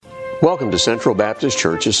Welcome to Central Baptist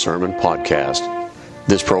Church's Sermon Podcast.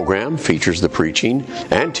 This program features the preaching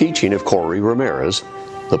and teaching of Corey Ramirez,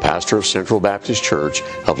 the pastor of Central Baptist Church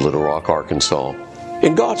of Little Rock, Arkansas.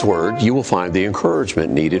 In God's Word, you will find the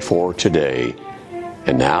encouragement needed for today.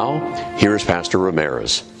 And now, here is Pastor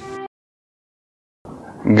Ramirez.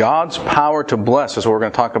 God's power to bless is what we're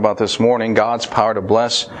going to talk about this morning. God's power to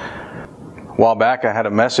bless. A while back I had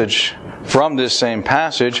a message from this same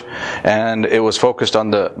passage, and it was focused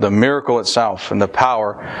on the miracle itself and the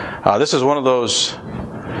power. This is one of those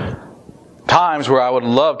times where I would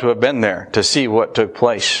love to have been there to see what took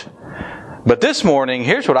place. But this morning,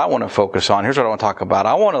 here's what I want to focus on. Here's what I want to talk about.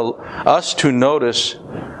 I want us to notice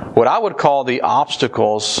what I would call the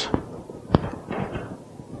obstacles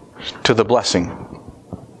to the blessing.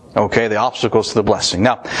 Okay, the obstacles to the blessing.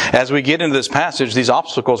 Now, as we get into this passage, these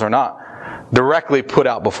obstacles are not directly put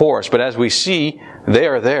out before us, but as we see, they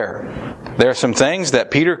are there. There are some things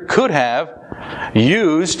that Peter could have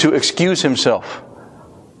used to excuse himself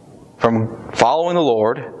from following the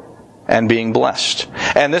Lord and being blessed.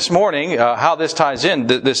 And this morning, how this ties in,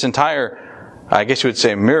 this entire, I guess you would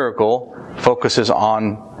say, miracle, focuses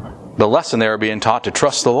on the lesson they were being taught to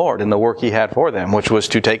trust the Lord in the work He had for them, which was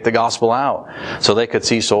to take the gospel out so they could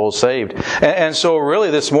see souls saved. And so really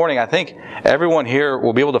this morning, I think everyone here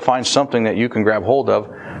will be able to find something that you can grab hold of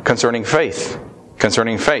concerning faith.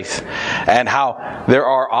 And how there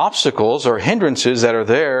are obstacles or hindrances that are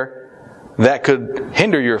there that could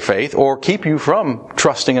hinder your faith or keep you from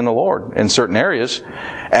trusting in the Lord in certain areas.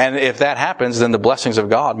 And if that happens, then the blessings of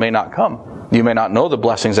God may not come. You may not know the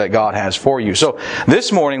blessings that God has for you. So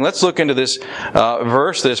this morning, let's look into this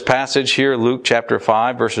this passage here, Luke chapter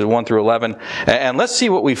 5, verses 1 through 11. And let's see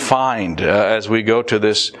what we find as we go to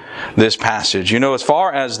this passage. You know, as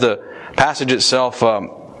far as the passage itself,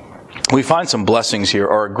 we find some blessings here,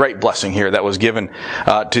 or a great blessing here that was given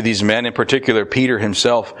to these men, in particular Peter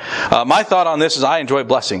himself. My thought on this is I enjoy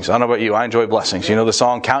blessings. I don't know about you, I enjoy blessings. You know the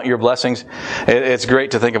song, Count Your Blessings? It's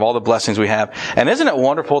great to think of all the blessings we have. And isn't it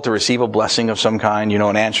wonderful to receive a blessing of some kind, you know,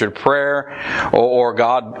 an answered prayer, or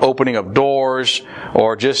God opening up doors,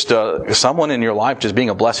 or just someone in your life just being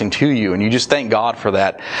a blessing to you, and you just thank God for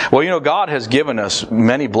that. Well, you know, God has given us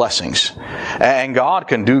many blessings, and God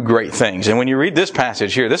can do great things. And when you read this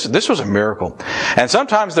passage here, this was a miracle. And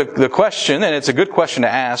sometimes the question, and it's a good question to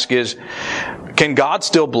ask, is, can God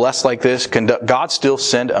still bless like this? Can God still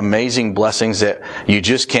send amazing blessings that you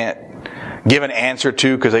just can't give an answer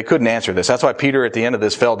to because they couldn't answer this? That's why Peter at the end of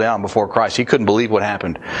this fell down before Christ. He couldn't believe what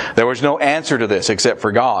happened. There was no answer to this except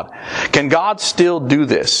for God. Can God still do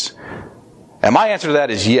this? And my answer to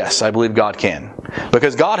that is yes, I believe God can.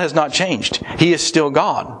 Because God has not changed. He is still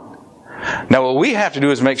God. Now what we have to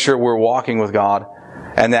do is make sure we're walking with God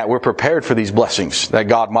and that we're prepared for these blessings that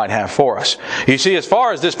God might have for us. You see, as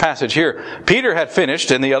far as this passage here, Peter had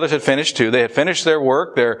finished, and the others had finished too. They had finished their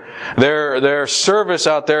work, their service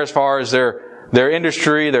out there as far as their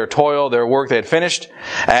industry, their toil, their work they had finished.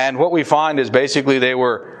 And what we find is basically they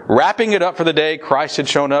were wrapping it up for the day. Christ had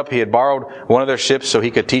shown up. He had borrowed one of their ships so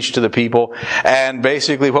he could teach to the people. And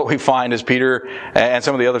basically what we find is Peter and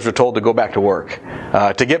some of the others were told to go back to work,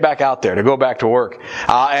 to get back out there, to go back to work.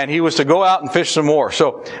 And he was to go out and fish some more.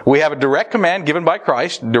 So we have a direct command given by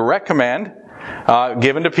Christ, direct command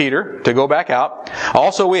given to Peter to go back out.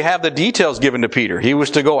 Also, we have the details given to Peter. He was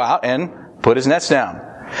to go out and put his nets down.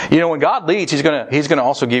 You know, when God leads, He's going to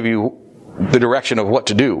also give you the direction of what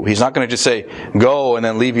to do. He's not going to just say, go, and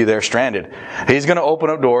then leave you there stranded. He's going to open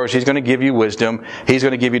up doors. He's going to give you wisdom. He's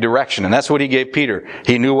going to give you direction. And that's what He gave Peter.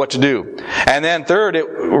 He knew what to do. And then third,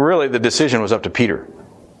 really the decision was up to Peter.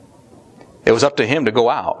 It was up to him to go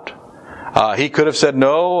out. He could have said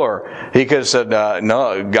no, or he could have said,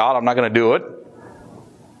 no, God, I'm not going to do it.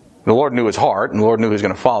 The Lord knew his heart, and the Lord knew he was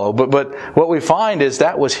going to follow. But what we find is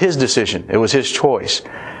that was his decision. It was his choice.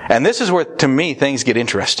 And this is where, to me, things get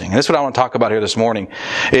interesting. And this is what I want to talk about here this morning,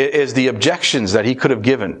 is the objections that he could have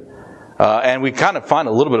given. And we kind of find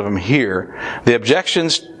a little bit of them here. The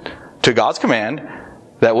objections to God's command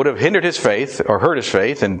that would have hindered his faith, or hurt his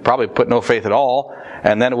faith, and probably put no faith at all.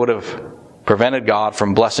 And then it would have prevented God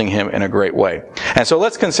from blessing him in a great way. And so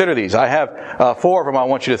let's consider these. I have 4 of them I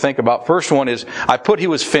want you to think about. First one is, I put he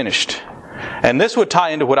was finished. And this would tie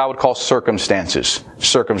into what I would call circumstances.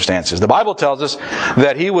 The Bible tells us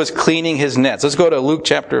that he was cleaning his nets. Let's go to Luke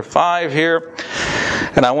chapter 5 here.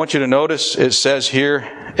 And I want you to notice it says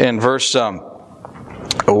here in verse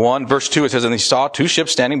 1, verse 2, it says, and he saw 2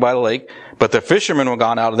 ships standing by the lake, but the fishermen were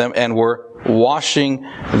gone out of them and were washing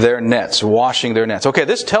their nets. Okay,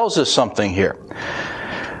 this tells us something here.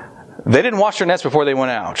 They didn't wash their nets before they went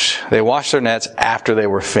out. They washed their nets after they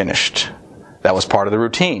were finished. That was part of the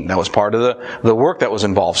routine. That was part of the work that was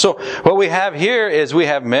involved. So what we have here is we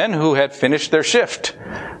have men who had finished their shift.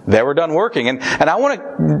 They were done working. And I want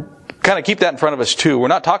to kind of keep that in front of us too. We're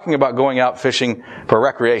not talking about going out fishing for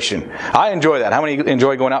recreation. I enjoy that. How many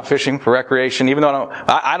enjoy going out fishing for recreation? Even though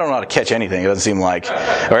I don't know how to catch anything, it doesn't seem like.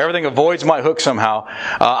 Or everything avoids my hook somehow.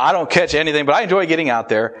 I don't catch anything, but I enjoy getting out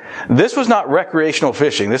there. This was not recreational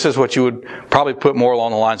fishing. This is what you would probably put more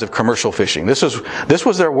along the lines of commercial fishing. This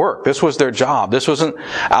was their work. This was their job. This wasn't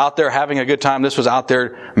out there having a good time. This was out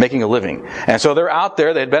there making a living. And so they're out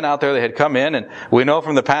there. They had been out there. They had come in, and we know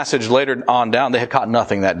from the passage later on down, they had caught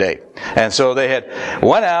nothing that day. And so they had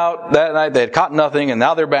went out that night, they had caught nothing, and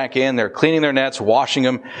now they're back in. They're cleaning their nets, washing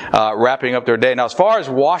them, wrapping up their day. Now, as far as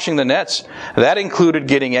washing the nets, that included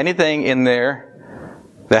getting anything in there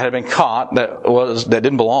that had been caught that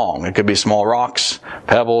didn't belong. It could be small rocks,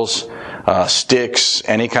 pebbles, sticks,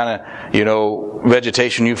 any kind of,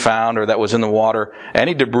 vegetation you found or that was in the water,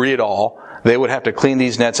 any debris at all. They would have to clean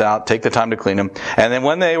these nets out, take the time to clean them. And then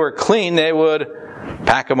when they were clean, they would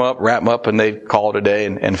pack them up, wrap them up, and they'd call it a day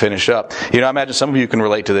and finish up. I imagine some of you can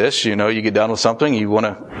relate to this. You get done with something, you want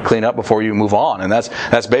to clean up before you move on. And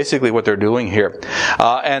that's basically what they're doing here.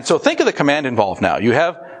 And so think of the command involved now. You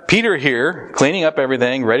have Peter here, cleaning up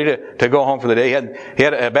everything, ready to go home for the day. He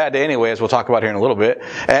had a bad day anyway, as we'll talk about here in a little bit.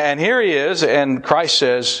 And here he is, and Christ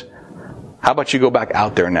says, how about you go back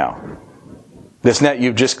out there now? This net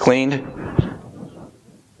you've just cleaned,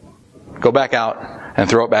 go back out and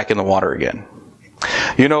throw it back in the water again.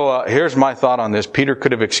 Here's my thought on this. Peter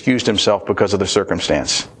could have excused himself because of the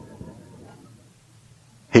circumstance.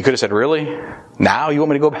 He could have said, really? Now you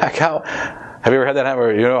want me to go back out? Have you ever had that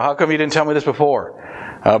happen? How come you didn't tell me this before?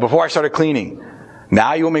 Before I started cleaning.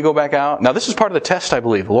 Now you want me to go back out? Now this is part of the test, I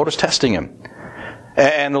believe. The Lord was testing him.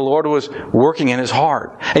 And the Lord was working in his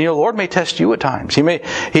heart. And the Lord may test you at times. He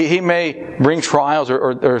may bring trials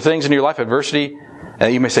or things in your life, adversity.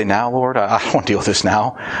 And you may say, now, Lord, I don't want to deal with this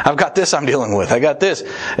now. I've got this I'm dealing with. I got this.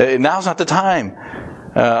 Now's not the time.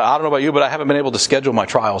 I don't know about you, but I haven't been able to schedule my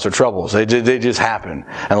trials or troubles. They just happen.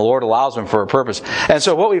 And the Lord allows them for a purpose. And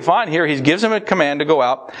so what we find here, He gives him a command to go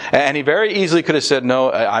out. And he very easily could have said,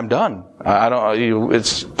 no, I'm done.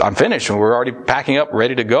 I'm finished. And we're already packing up,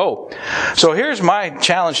 ready to go. So here's my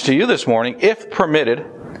challenge to you this morning. If permitted,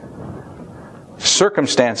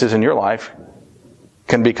 circumstances in your life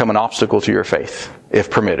can become an obstacle to your faith,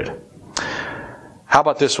 if permitted. How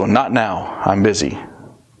about this one? Not now. I'm busy.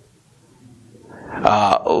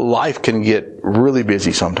 Life can get really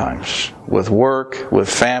busy sometimes with work, with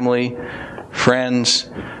family, friends.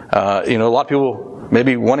 A lot of people may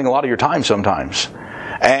be wanting a lot of your time sometimes.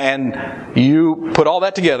 And you put all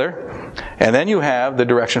that together, and then you have the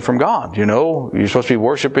direction from God. You're supposed to be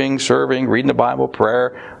worshiping, serving, reading the Bible,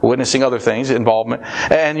 prayer, witnessing other things, involvement.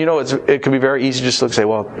 And it can be very easy just to say,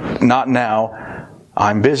 well, not now,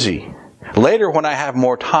 I'm busy. Later, when I have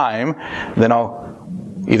more time, then I'll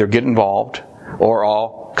either get involved or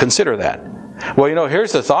I'll consider that. Well,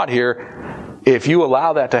 here's the thought here. If you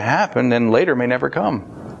allow that to happen, then later may never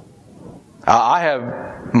come. I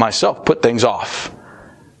have myself put things off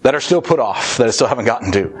that are still put off, that I still haven't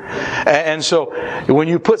gotten to. And so when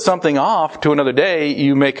you put something off to another day,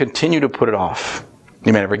 you may continue to put it off.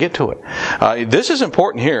 You may never get to it. This is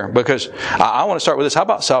important here because I want to start with this. How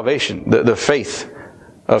about salvation? The faith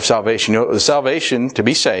of salvation. The salvation to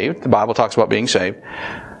be saved, the Bible talks about being saved,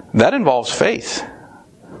 that involves faith.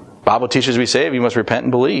 The Bible teaches to be saved, you must repent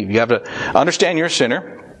and believe. You have to understand you're a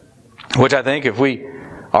sinner, which I think if we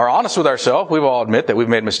are honest with ourselves, we all admit that we've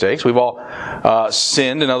made mistakes. We've all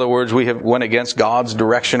sinned. In other words, we have went against God's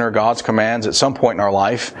direction or God's commands at some point in our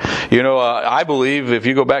life. I believe if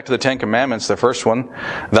you go back to the Ten Commandments, the first one,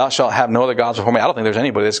 thou shalt have no other gods before me. I don't think there's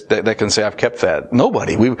anybody that can say I've kept that.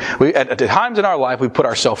 Nobody. We at times in our life, we put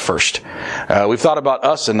ourselves first. We've thought about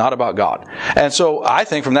us and not about God. And so I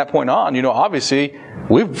think from that point on, obviously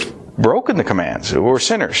we've broken the commands. We're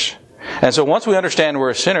sinners. And so once we understand we're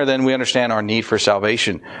a sinner, then we understand our need for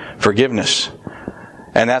salvation, forgiveness.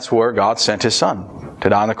 And that's where God sent His Son to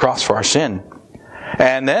die on the cross for our sin.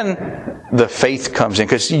 And then the faith comes in,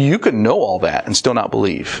 because you can know all that and still not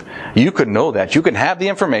believe. You can know that. You can have the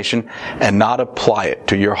information and not apply it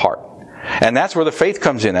to your heart. And that's where the faith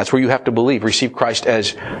comes in. That's where you have to believe. Receive Christ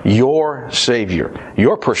as your Savior,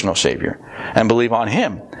 your personal Savior, and believe on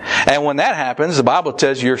Him. And when that happens, the Bible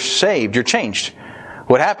says you're saved, you're changed.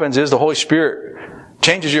 What happens is the Holy Spirit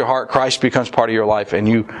changes your heart, Christ becomes part of your life, and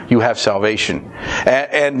you have salvation.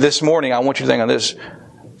 And this morning, I want you to think on this.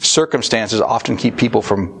 Circumstances often keep people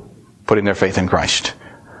from putting their faith in Christ.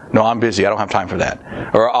 No, I'm busy. I don't have time for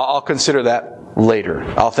that. Or I'll consider that later.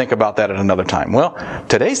 I'll think about that at another time. Well,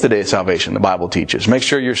 today's the day of salvation, the Bible teaches. Make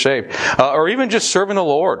sure you're saved. Or even just serving the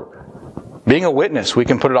Lord. Being a witness, we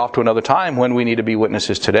can put it off to another time when we need to be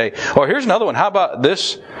witnesses today. Or here's another one. How about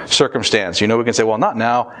this circumstance? We can say, well, not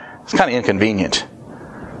now. It's kind of inconvenient.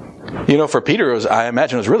 For Peter, I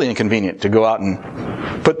imagine it was really inconvenient to go out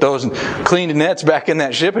and put those cleaned nets back in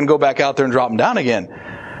that ship and go back out there and drop them down again.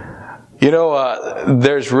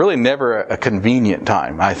 There's really never a convenient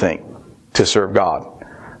time, I think, to serve God.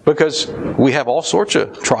 Because we have all sorts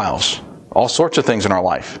of trials, all sorts of things in our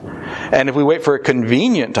life. And if we wait for a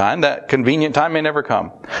convenient time, that convenient time may never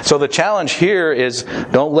come. So the challenge here is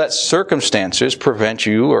don't let circumstances prevent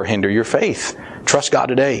you or hinder your faith. Trust God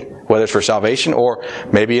today, whether it's for salvation or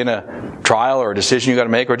maybe in a trial or a decision you got to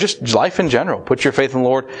make or just life in general. Put your faith in the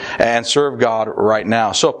Lord and serve God right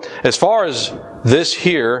now. So as far as this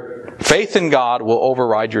here, faith in God will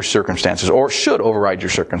override your circumstances, or should override your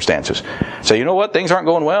circumstances. So you know what? Things aren't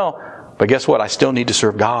going well. But guess what? I still need to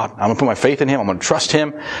serve God. I'm going to put my faith in Him. I'm going to trust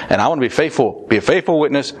Him. And I want to be faithful. Be a faithful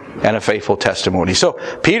witness and a faithful testimony. So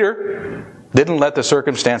Peter didn't let the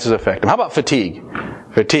circumstances affect him. How about fatigue?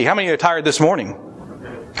 Fatigue. How many of you are tired this morning?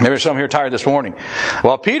 Maybe some here are tired this morning.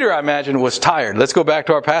 Well, Peter, I imagine, was tired. Let's go back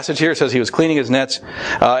to our passage here. It says he was cleaning his nets.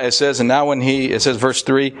 It says, and now it says verse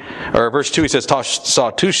 3, or verse 2, he says, saw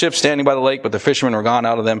 2 ships standing by the lake, but the fishermen were gone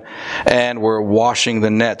out of them and were washing the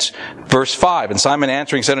nets. Verse 5, and Simon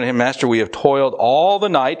answering said unto him, Master, we have toiled all the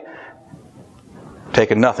night,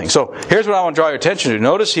 taken nothing. So here's what I want to draw your attention to.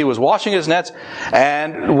 Notice he was washing his nets,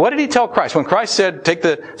 and what did he tell Christ? When Christ said, take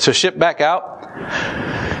the ship back out,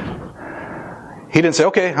 he didn't say,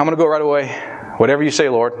 okay, I'm going to go right away. Whatever you say,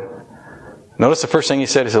 Lord. Notice the first thing he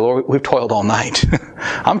said, Lord, we've toiled all night.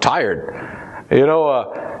 I'm tired.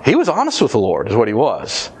 He was honest with the Lord, is what he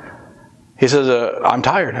was. He says, I'm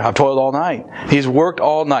tired. I've toiled all night. He's worked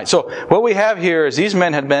all night. So what we have here is these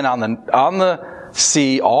men had been on the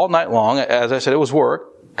sea all night long. As I said, it was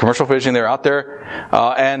work. Commercial fishing, they were out there.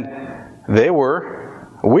 And they were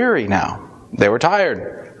weary now. They were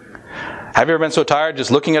tired. Have you ever been so tired just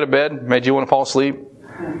looking at a bed made you want to fall asleep?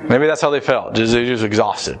 Maybe that's how they felt. They're just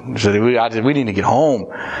exhausted. We need to get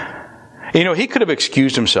home. He could have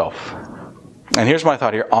excused himself. And here's my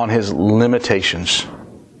thought here on his limitations.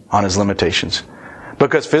 On his limitations.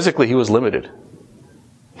 Because physically he was limited.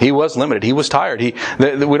 He was limited. He was tired.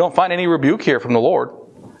 We don't find any rebuke here from the Lord.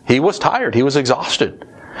 He was tired. He was exhausted.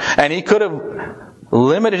 And he could have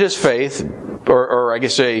limited his faith, or I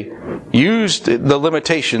guess used the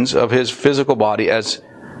limitations of his physical body as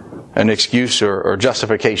an excuse or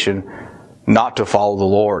justification not to follow the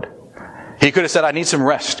Lord. He could have said, I need some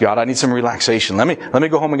rest, God. I need some relaxation. Let me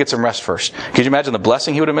go home and get some rest first. Could you imagine the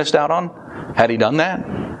blessing he would have missed out on had he done that?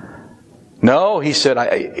 No, he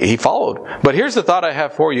said, he followed. But here's the thought I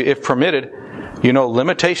have for you. If permitted,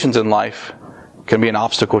 limitations in life can be an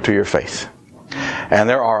obstacle to your faith. And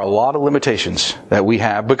there are a lot of limitations that we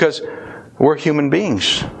have because we're human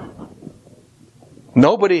beings.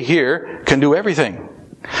 Nobody here can do everything.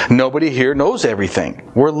 Nobody here knows everything.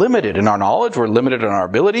 We're limited in our knowledge. We're limited in our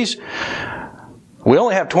abilities. We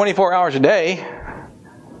only have 24 hours a day.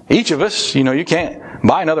 Each of us, you can't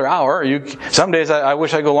buy another hour. Some days I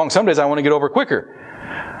wish I go long. Some days I want to get over quicker.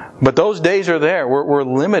 But those days are there. We're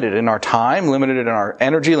limited in our time, limited in our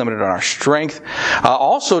energy, limited in our strength.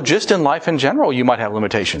 Also, just in life in general, you might have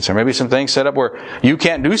limitations. There may be some things set up where you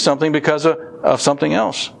can't do something because of something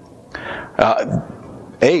else.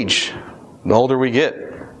 Age. The older we get,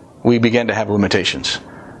 we begin to have limitations.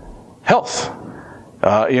 Health.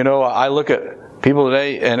 I look at people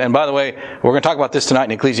today, and by the way, we're going to talk about this tonight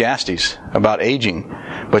in Ecclesiastes, about aging.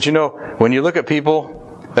 But when you look at people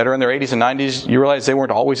that are in their 80s and 90s, you realize they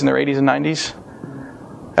weren't always in their 80s and 90s.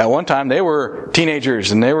 At one time, they were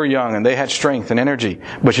teenagers and they were young and they had strength and energy.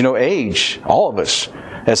 But age, all of us,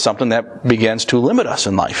 is something that begins to limit us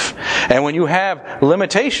in life. And when you have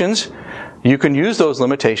limitations, you can use those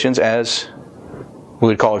limitations as we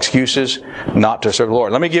would call excuses not to serve the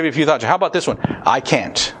Lord. Let me give you a few thoughts. How about this one? I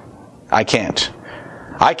can't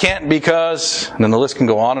because, and then the list can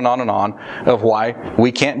go on and on and on of why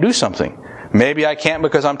we can't do something. Maybe I can't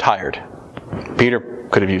because I'm tired. Peter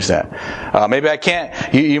could have used that. Maybe I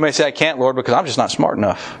can't. You may say, I can't, Lord, because I'm just not smart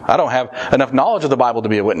enough. I don't have enough knowledge of the Bible to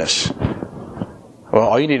be a witness. Well,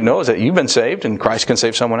 all you need to know is that you've been saved and Christ can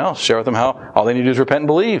save someone else. Share with them how all they need to do is repent and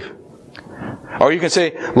believe. Or you can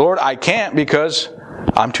say, Lord, I can't because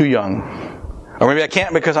I'm too young. Or maybe I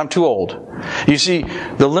can't because I'm too old. You see,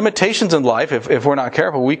 the limitations in life, if we're not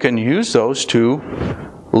careful, we can use those to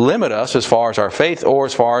limit us as far as our faith or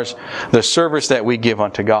as far as the service that we give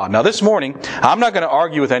unto God. Now this morning, I'm not going to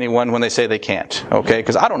argue with anyone when they say they can't, okay?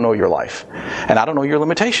 Because I don't know your life, and I don't know your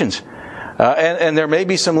limitations. And there may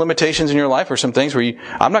be some limitations in your life or some things where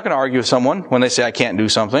I'm not going to argue with someone when they say I can't do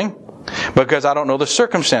something because I don't know the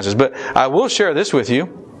circumstances. But I will share this with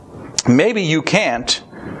you. Maybe you can't,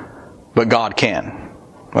 but God can.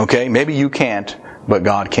 Okay? Maybe you can't, but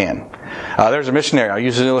God can. There's a missionary. I'll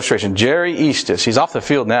use an illustration. Jerry Eastis. He's off the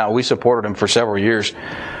field now. We supported him for several years.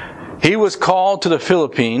 He was called to the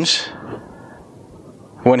Philippines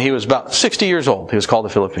when he was about 60 years old. He was called to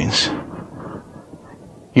the Philippines.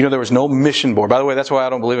 You know, there was no mission board. By the way, that's why I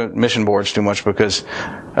don't believe in mission boards too much, because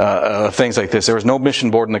of things like this. There was no mission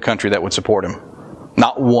board in the country that would support him.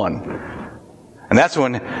 Not one. And that's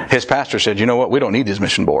when his pastor said, you know what, we don't need these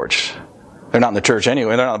mission boards. They're not in the church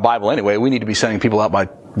anyway. They're not in the Bible anyway. We need to be sending people out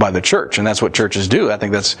by the church. And that's what churches do. I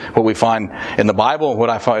think that's what we find in the Bible and what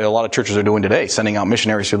I find a lot of churches are doing today, sending out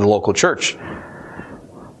missionaries to the local church.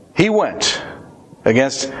 He went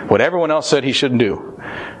against what everyone else said he shouldn't do.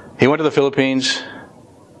 He went to the Philippines.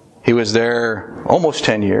 He was there almost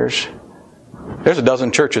 10 years. There's a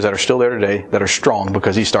dozen churches that are still there today that are strong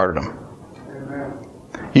because he started them.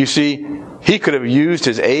 Amen. You see, he could have used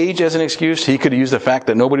his age as an excuse. He could have used the fact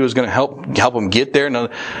that nobody was going to help him get there. No,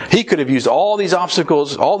 he could have used all these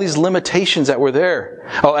obstacles, all these limitations that were there.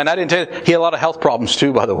 Oh, and I didn't tell you, he had a lot of health problems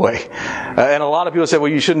too, by the way. And a lot of people said,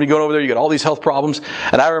 well, you shouldn't be going over there. You got all these health problems.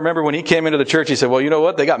 And I remember when he came into the church, he said, well, you know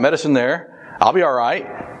what? They got medicine there. I'll be all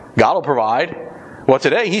right. God will provide. Well,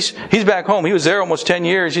 today, he's back home. He was there almost 10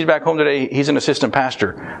 years. He's back home today. He's an assistant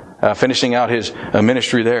pastor, finishing out his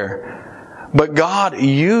ministry there. But God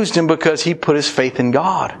used him because he put his faith in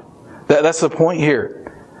God. That's the point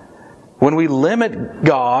here. When we limit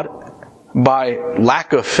God by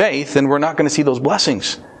lack of faith, then we're not going to see those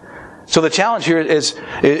blessings. So the challenge here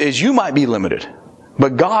is you might be limited,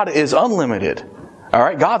 but God is unlimited. All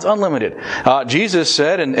right, God's unlimited. Jesus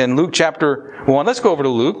said in Luke chapter 1, let's go over to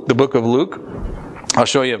Luke, the book of Luke. I'll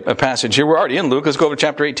show you a passage here. We're already in Luke. Let's go over to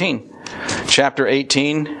chapter 18. Chapter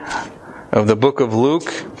 18 of the book of Luke.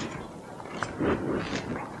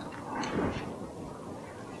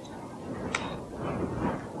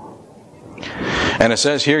 And it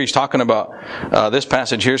says here, he's talking about, this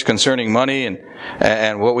passage here is concerning money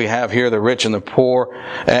and what we have here, the rich and the poor.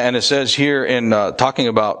 And it says here in talking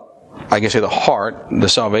about, I guess the heart, the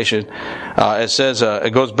salvation, it says,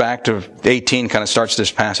 it goes back to 18, kind of starts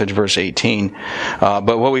this passage, verse 18.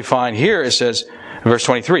 But what we find here, it says, verse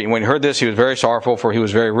 23, when he heard this, he was very sorrowful, for he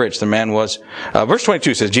was very rich. The man was, verse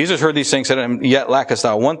 22 says, Jesus heard these things, said to him, yet lackest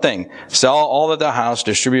thou one thing. Sell all that thou hast,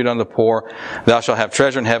 distribute unto the poor. Thou shalt have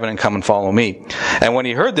treasure in heaven, and come and follow me. And when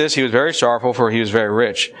he heard this, he was very sorrowful, for he was very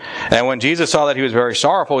rich. And when Jesus saw that he was very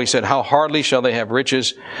sorrowful, he said, how hardly shall they have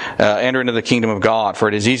riches enter into the kingdom of God? For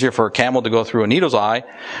it is easier for a camel to go through a needle's eye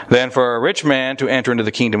than for a rich man to enter into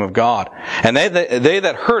the kingdom of God. And they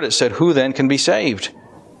that heard it said, who then can be saved?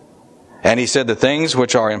 And he said, the things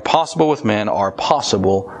which are impossible with men are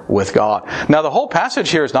possible with God. Now the whole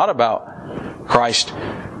passage here is not about Christ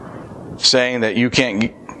saying that you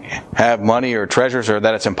can't have money or treasures, or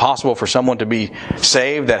that it's impossible for someone to be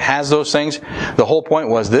saved that has those things. The whole point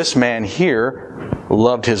was this man here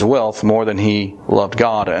loved his wealth more than he loved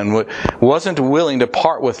God, and wasn't willing to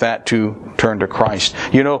part with that to turn to Christ.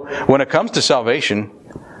 You know, when it comes to salvation,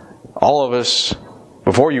 all of us,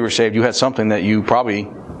 before you were saved, you had something that you probably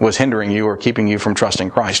was hindering you or keeping you from trusting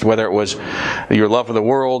Christ, whether it was your love for the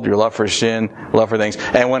world, your love for sin, love for things.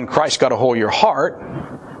 And when Christ got a hold of your heart,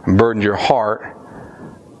 burdened your heart,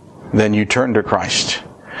 then you turned to Christ.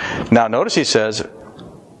 Now notice he says, it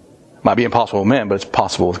might be impossible with men, but it's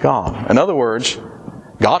possible with God. In other words,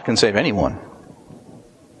 God can save anyone.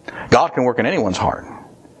 God can work in anyone's heart.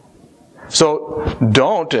 So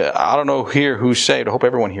I don't know here who's saved. I hope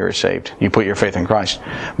everyone here is saved. You put your faith in Christ.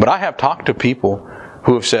 But I have talked to people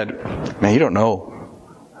who have said, man, you don't know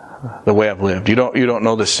the way I've lived. You don't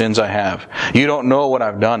know the sins I have. You don't know what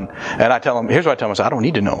I've done. And I tell them, here's what I tell them. I say, I don't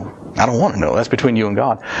need to know. I don't want to know. That's between you and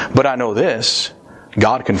God. But I know this,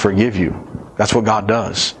 God can forgive you. That's what God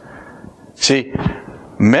does. See,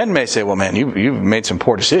 men may say, well, man, you've made some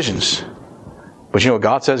poor decisions. But you know what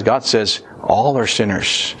God says? God says, all are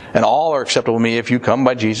sinners, and all are acceptable to me if you come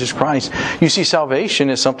by Jesus Christ. You see, salvation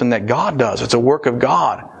is something that God does. It's a work of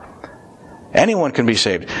God. Anyone can be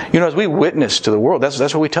saved. You know, as we witness to the world, that's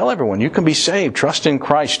what we tell everyone. You can be saved. Trust in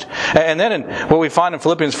Christ. And then in what we find in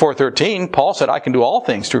Philippians 4:13, Paul said, I can do all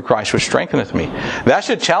things through Christ which strengtheneth me. That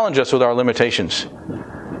should challenge us with our limitations.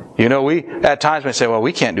 You know, we at times may say, well,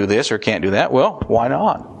 we can't do this or can't do that. Well, why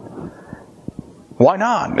not? Why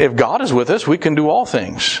not? If God is with us, we can do all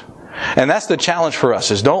things. And that's the challenge for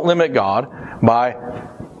us, is don't limit God by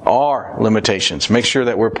our limitations. Make sure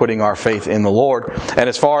that we're putting our faith in the Lord. And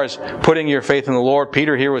as far as putting your faith in the Lord,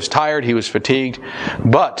 Peter here was tired, he was fatigued,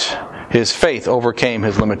 but his faith overcame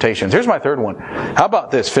his limitations. Here's my third one. How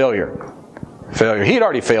about this? Failure. He'd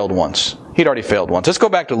already failed once. Let's go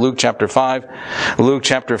back to Luke chapter 5. Luke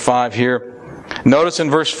chapter 5 here. Notice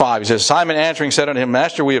in verse 5, he says, Simon answering said unto him,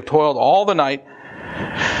 Master, we have toiled all the night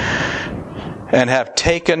and have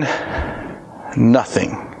taken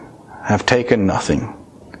nothing.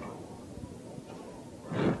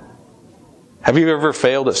 Have you ever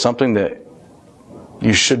failed at something that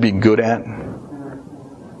you should be good at?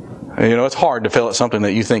 It's hard to fail at something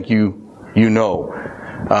that you think you know.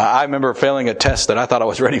 I remember failing a test that I thought I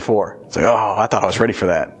was ready for. It's like, I thought I was ready for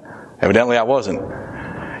that. Evidently I wasn't.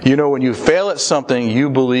 When you fail at something you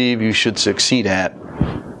believe you should succeed at,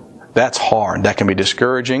 that's hard. That can be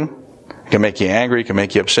discouraging. It can make you angry. It can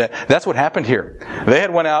make you upset. That's what happened here. They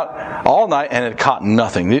had went out all night and had caught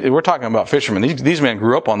nothing. We're talking about fishermen. These men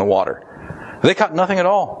grew up on the water. They caught nothing at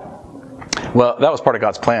all. Well, that was part of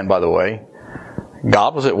God's plan, by the way.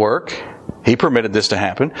 God was at work. He permitted this to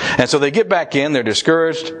happen. And so they get back in. They're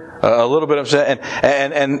discouraged, a little bit upset.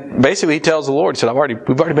 And basically he tells the Lord, he said, we've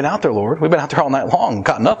already been out there, Lord. We've been out there all night long.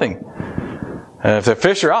 Caught nothing. If the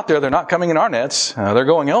fish are out there, they're not coming in our nets. They're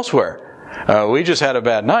going elsewhere. We just had a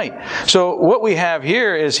bad night. So what we have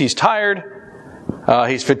here is he's tired.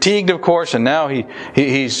 He's fatigued, of course. And now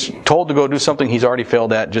he's told to go do something he's already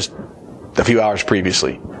failed at just a few hours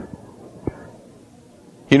previously.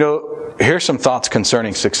 Here's some thoughts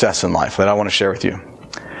concerning success in life that I want to share with you.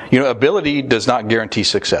 Ability does not guarantee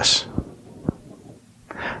success.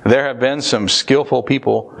 There have been some skillful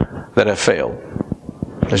people that have failed.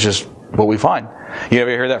 That's just what we find. You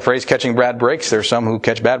ever hear that phrase, catching bad breaks? There's some who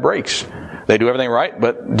catch bad breaks. They do everything right,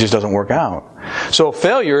 but it just doesn't work out. So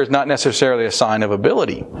failure is not necessarily a sign of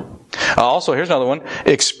ability. Also, here's another one.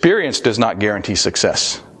 Experience does not guarantee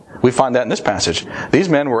success. We find that in this passage. These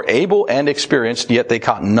men were able and experienced, yet they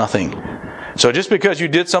caught nothing. So just because you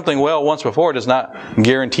did something well once before does not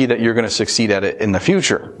guarantee that you're going to succeed at it in the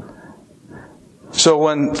future. So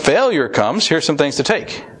when failure comes, here's some things to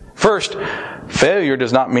take. First, failure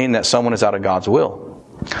does not mean that someone is out of God's will.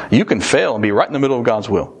 You can fail and be right in the middle of God's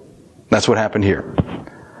will. That's what happened here.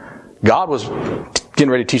 God was getting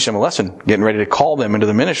ready to teach them a lesson, getting ready to call them into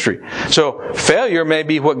the ministry. So failure may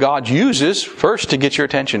be what God uses first to get your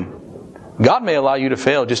attention. God may allow you to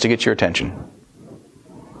fail just to get your attention.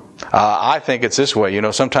 I think it's this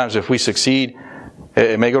way. Sometimes if we succeed,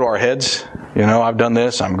 it may go to our heads. I've done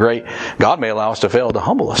this, I'm great. God may allow us to fail to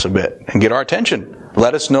humble us a bit and get our attention.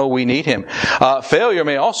 Let us know we need Him. Failure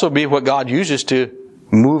may also be what God uses to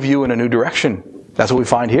move you in a new direction. That's what we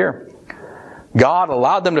find here. God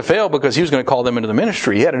allowed them to fail because He was going to call them into the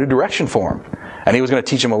ministry. He had a new direction for them. And He was going to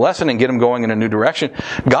teach them a lesson and get them going in a new direction.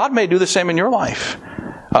 God may do the same in your life.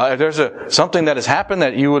 If there's something that has happened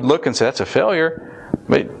that you would look and say, that's a failure,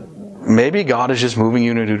 but maybe God is just moving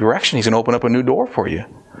you in a new direction. He's going to open up a new door for you.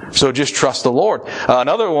 So just trust the Lord.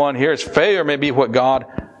 Another one here is failure may be what God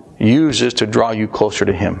uses to draw you closer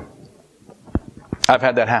to Him. I've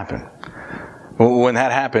had that happen. When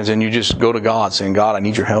that happens and you just go to God saying, God, I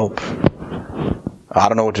need your help. I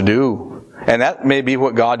don't know what to do. And that may be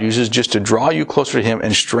what God uses just to draw you closer to Him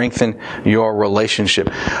and strengthen your relationship.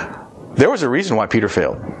 There was a reason why Peter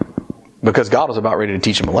failed. Because God was about ready to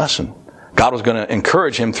teach him a lesson. God was going to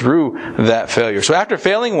encourage him through that failure. So after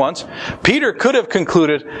failing once, Peter could have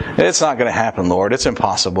concluded, it's not going to happen, Lord. It's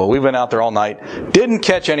impossible. We've been out there all night. Didn't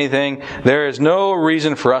catch anything. There is no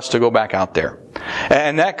reason for us to go back out there.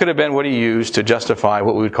 And that could have been what he used to justify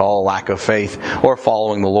what we would call a lack of faith or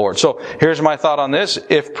following the Lord. So here's my thought on this.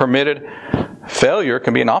 If permitted, failure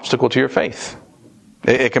can be an obstacle to your faith.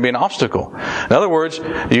 It can be an obstacle. In other words,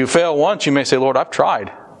 you fail once, you may say, Lord, I've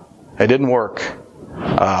tried. It didn't work.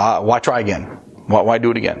 Why try again? Why do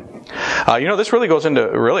it again? This really goes into,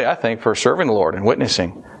 I think, for serving the Lord and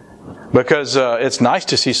witnessing. Because it's nice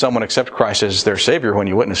to see someone accept Christ as their Savior when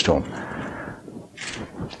you witness to them.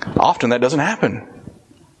 Often that doesn't happen.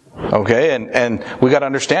 Okay, and we got to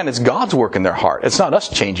understand it's God's work in their heart. It's not us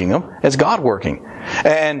changing them. It's God working.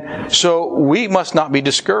 And so we must not be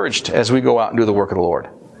discouraged as we go out and do the work of the Lord.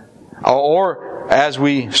 Or as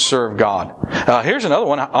we serve God. Here's another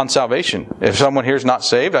one on salvation. If someone here is not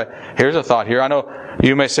saved, here's a thought here. I know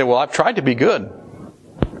you may say, well, I've tried to be good.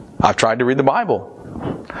 I've tried to read the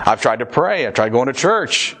Bible. I've tried to pray. I've tried going to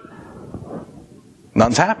church.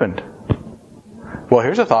 Nothing's happened. Well,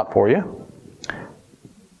 here's a thought for you.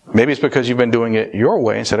 Maybe it's because you've been doing it your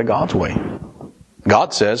way instead of God's way.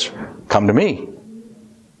 God says, come to me.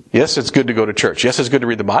 Yes, it's good to go to church. Yes, it's good to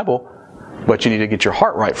read the Bible, but you need to get your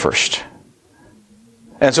heart right first.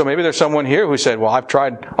 And so maybe there's someone here who said, well, I've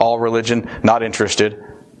tried all religion, not interested.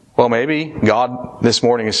 Well, maybe God this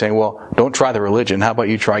morning is saying, well, don't try the religion. How about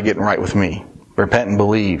you try getting right with me? Repent and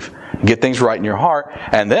believe. Get things right in your heart,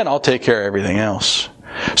 and then I'll take care of everything else.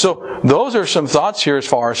 So those are some thoughts here as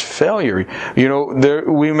far as failure.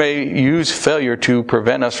 We may use failure to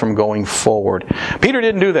prevent us from going forward. Peter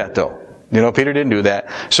didn't do that, though. Peter didn't do that.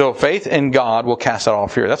 So faith in God will cast out all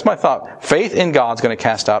fear. That's my thought. Faith in God's going to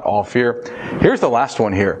cast out all fear. Here's the last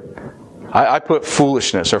one here. I put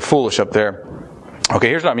foolishness or foolish up there. Okay,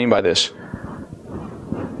 here's what I mean by this.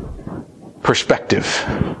 Perspective.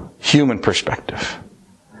 Human perspective.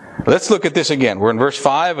 Let's look at this again. We're in verse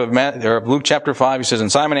 5 of Luke chapter 5. He says,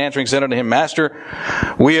 And Simon answering said unto him, Master,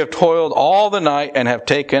 we have toiled all the night and have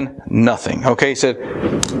taken nothing. Okay, he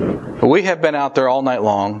said, we have been out there all night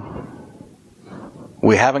long.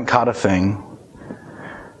 We haven't caught a thing.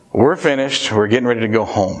 We're finished. We're getting ready to go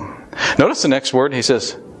home. Notice the next word. He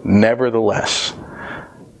says, nevertheless.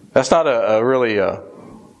 That's not a really a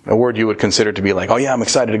word you would consider to be like, oh yeah, I'm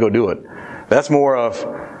excited to go do it. That's more of,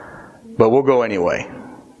 but we'll go anyway.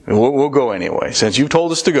 We'll go anyway. Since you've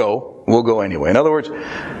told us to go, we'll go anyway. In other words,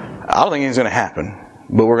 I don't think anything's going to happen,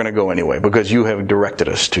 but we're going to go anyway because you have directed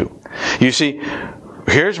us to. You see,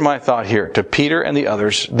 here's my thought here. To Peter and the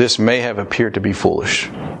others, this may have appeared to be foolish.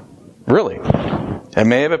 Really. It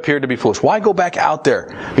may have appeared to be foolish. Why go back out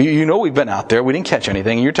there? We've been out there. We didn't catch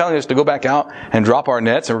anything. You're telling us to go back out and drop our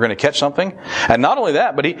nets and we're going to catch something? And not only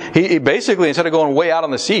that, but he basically, instead of going way out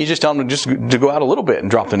on the sea, he's just telling them just to go out a little bit and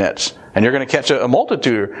drop the nets. And you're going to catch a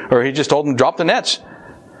multitude. Or he just told them to drop the nets.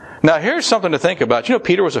 Now here's something to think about.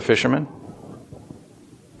 Peter was a fisherman.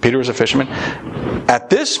 Peter was a fisherman. At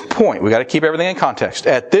this point, we got to keep everything in context.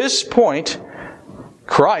 At this point,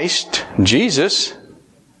 Christ, Jesus,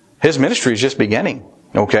 His ministry is just beginning.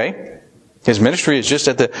 Okay? His ministry is just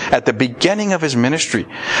at the beginning of His ministry.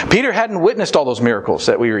 Peter hadn't witnessed all those miracles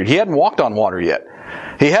that we read. He hadn't walked on water yet.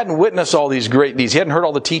 He hadn't witnessed all these great deeds. He hadn't heard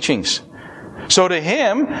all the teachings. So to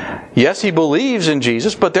him, yes, he believes in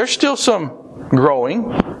Jesus, but there's still some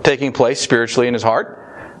growing taking place spiritually in his heart.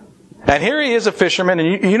 And here he is, a fisherman,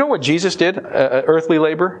 and you know what Jesus did, earthly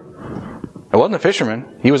labor? It wasn't a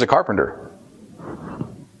fisherman. He was a carpenter.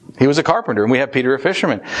 He was a carpenter, and we have Peter, a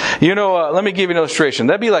fisherman. Let me give you an illustration.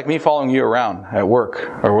 That'd be like me following you around at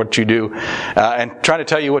work, or what you do, and trying to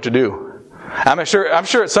tell you what to do. I'm sure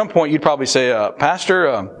at some point you'd probably say, Pastor,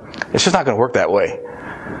 it's just not going to work that way.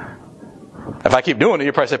 If I keep doing it,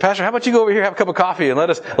 you'd probably say, Pastor, how about you go over here, have a cup of coffee, and let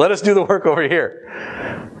us do the work over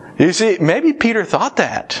here. You see, maybe Peter thought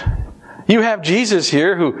that. You have Jesus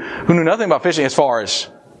here who knew nothing about fishing as far as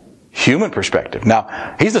human perspective.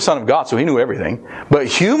 Now, He's the Son of God, so He knew everything. But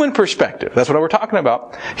human perspective, that's what we're talking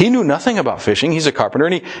about. He knew nothing about fishing. He's a carpenter.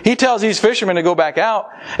 And he tells these fishermen to go back out.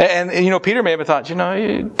 And Peter may have thought,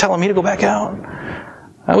 you're telling me to go back out?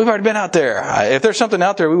 We've already been out there. If there's something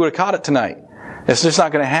out there, we would have caught it tonight. It's just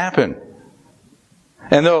not going to happen.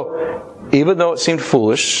 And even though it seemed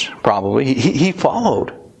foolish, probably, he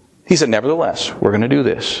followed. He said, nevertheless, we're going to do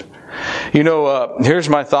this. Here's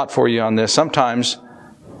my thought for you on this. Sometimes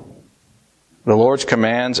the Lord's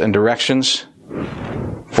commands and directions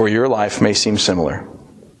for your life may seem similar.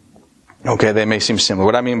 Okay, they may seem similar.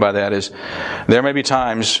 What I mean by that is there may be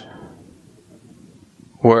times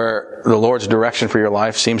where the Lord's direction for your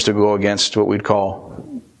life seems to go against what we'd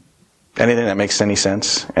call anything that makes any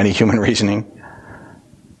sense, any human reasoning,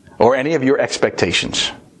 or any of your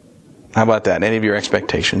expectations. How about that? Any of your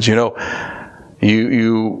expectations.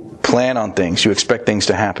 You plan on things. You expect things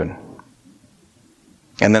to happen.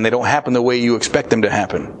 And then they don't happen the way you expect them to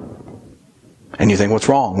happen. And you think, what's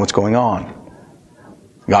wrong? What's going on?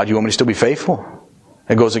 God, you want me to still be faithful?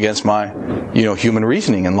 It goes against my, human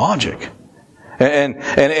reasoning and logic.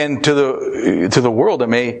 And to the world, it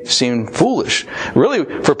may seem foolish. Really,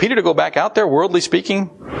 for Peter to go back out there, worldly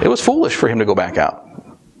speaking, it was foolish for him to go back out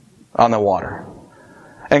on the water.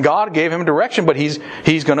 And God gave him direction, but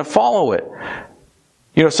he's going to follow it.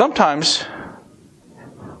 Sometimes,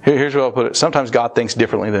 here's what I'll put it. Sometimes God thinks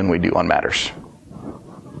differently than we do on matters.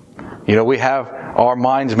 We have our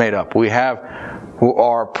minds made up. We have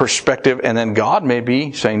our perspective, and then God may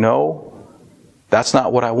be saying, no, that's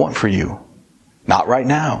not what I want for you. Not right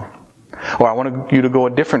now. Or I want you to go a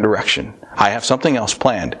different direction. I have something else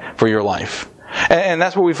planned for your life. And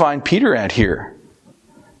that's what we find Peter at here.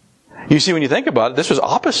 You see, when you think about it, this was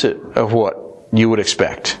opposite of what you would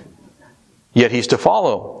expect. Yet he's to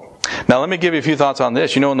follow. Now, let me give you a few thoughts on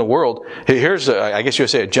this. In the world, here's, I guess you would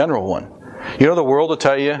say, a general one. The world will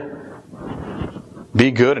tell you,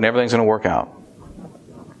 be good and everything's going to work out.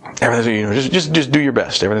 everything's, just do your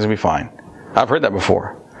best. Everything's going to be fine. I've heard that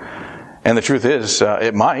before. And the truth is,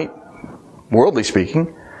 it might, worldly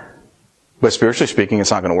speaking, but spiritually speaking,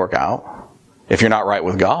 it's not going to work out if you're not right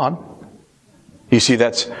with God. You see,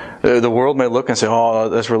 that's the world may look and say, "Oh,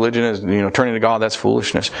 this religion is, turning to God. That's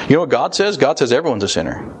foolishness." You know what God says? God says everyone's a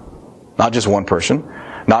sinner, not just one person,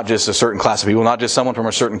 not just a certain class of people, not just someone from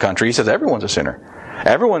a certain country. He says everyone's a sinner.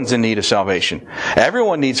 Everyone's in need of salvation.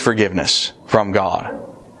 Everyone needs forgiveness from God.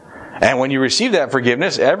 And when you receive that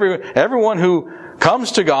forgiveness, everyone who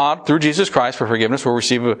comes to God through Jesus Christ for forgiveness will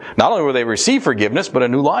receive, not only will they receive forgiveness, but a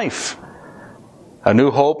new life, a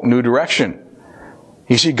new hope, new direction.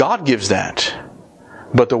 You see, God gives that.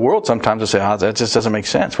 But the world sometimes will say, that just doesn't make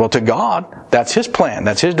sense. Well, to God, that's His plan.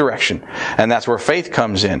 That's His direction. And that's where faith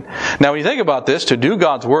comes in. Now, when you think about this, to do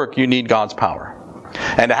God's work, you need God's power.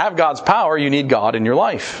 And to have God's power, you need God in your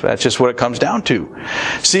life. That's just what it comes down to.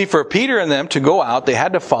 See, for Peter and them to go out, they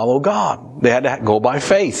had to follow God. They had to go by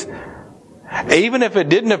faith. Even if it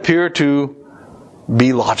didn't appear to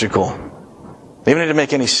be logical. Even if it didn't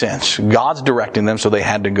make any sense. God's directing them, so they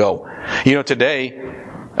had to go. Today,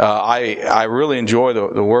 I really enjoy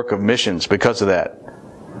the work of missions because of that.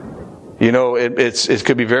 It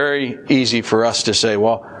could be very easy for us to say,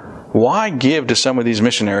 well, why give to some of these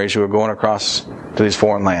missionaries who are going across to these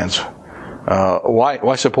foreign lands?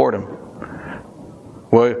 Why support them?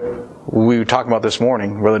 Well, we were talking about this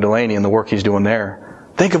morning, Brother Delaney and the work he's doing there.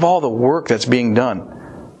 Think of all the work that's being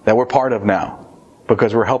done that we're part of now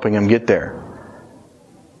because we're helping him get there.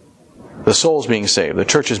 The souls being saved, the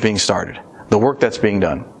church is being started. The work that's being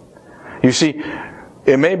done. You see,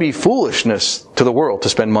 it may be foolishness to the world to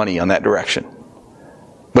spend money on that direction.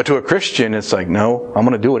 But to a Christian, it's like, no, I'm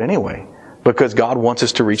going to do it anyway. Because God wants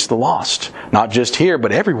us to reach the lost. Not just here,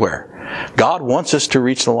 but everywhere. God wants us to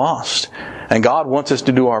reach the lost. And God wants us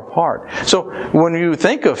to do our part. So when you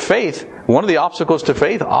think of faith, one of the obstacles to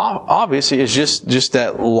faith, obviously, is just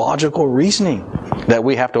that logical reasoning that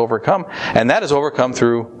we have to overcome. And that is overcome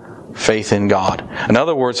through faith in God. In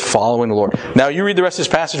other words, following the Lord. Now, you read the rest of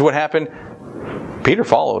this passage, what happened? Peter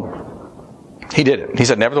followed. He did it. He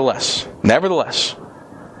said, nevertheless.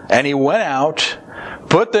 And he went out,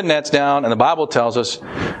 put the nets down, and the Bible tells us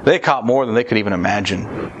they caught more than they could even imagine.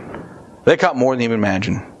 They caught more than they even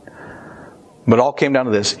imagine. But it all came down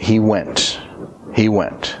to this. He went.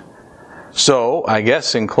 So, I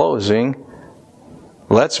guess in closing,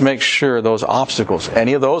 let's make sure those obstacles,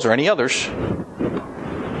 any of those or any others,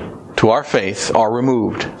 to our faith are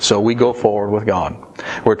removed, so we go forward with God.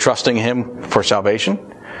 We're trusting Him for salvation.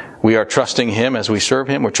 We are trusting Him as we serve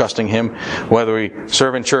Him. We're trusting Him whether we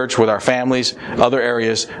serve in church, with our families, other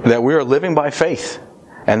areas, that we are living by faith.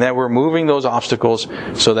 And that we're moving those obstacles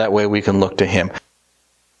so that way we can look to Him.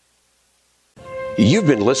 You've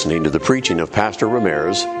been listening to the preaching of Pastor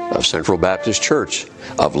Ramirez of Central Baptist Church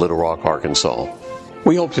of Little Rock, Arkansas.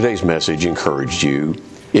 We hope today's message encouraged you.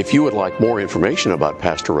 If you would like more information about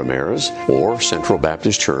Pastor Ramirez or Central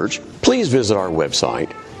Baptist Church, please visit our website,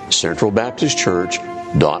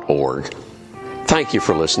 centralbaptistchurch.org. Thank you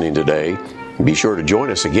for listening today. Be sure to join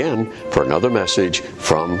us again for another message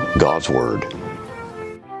from God's Word.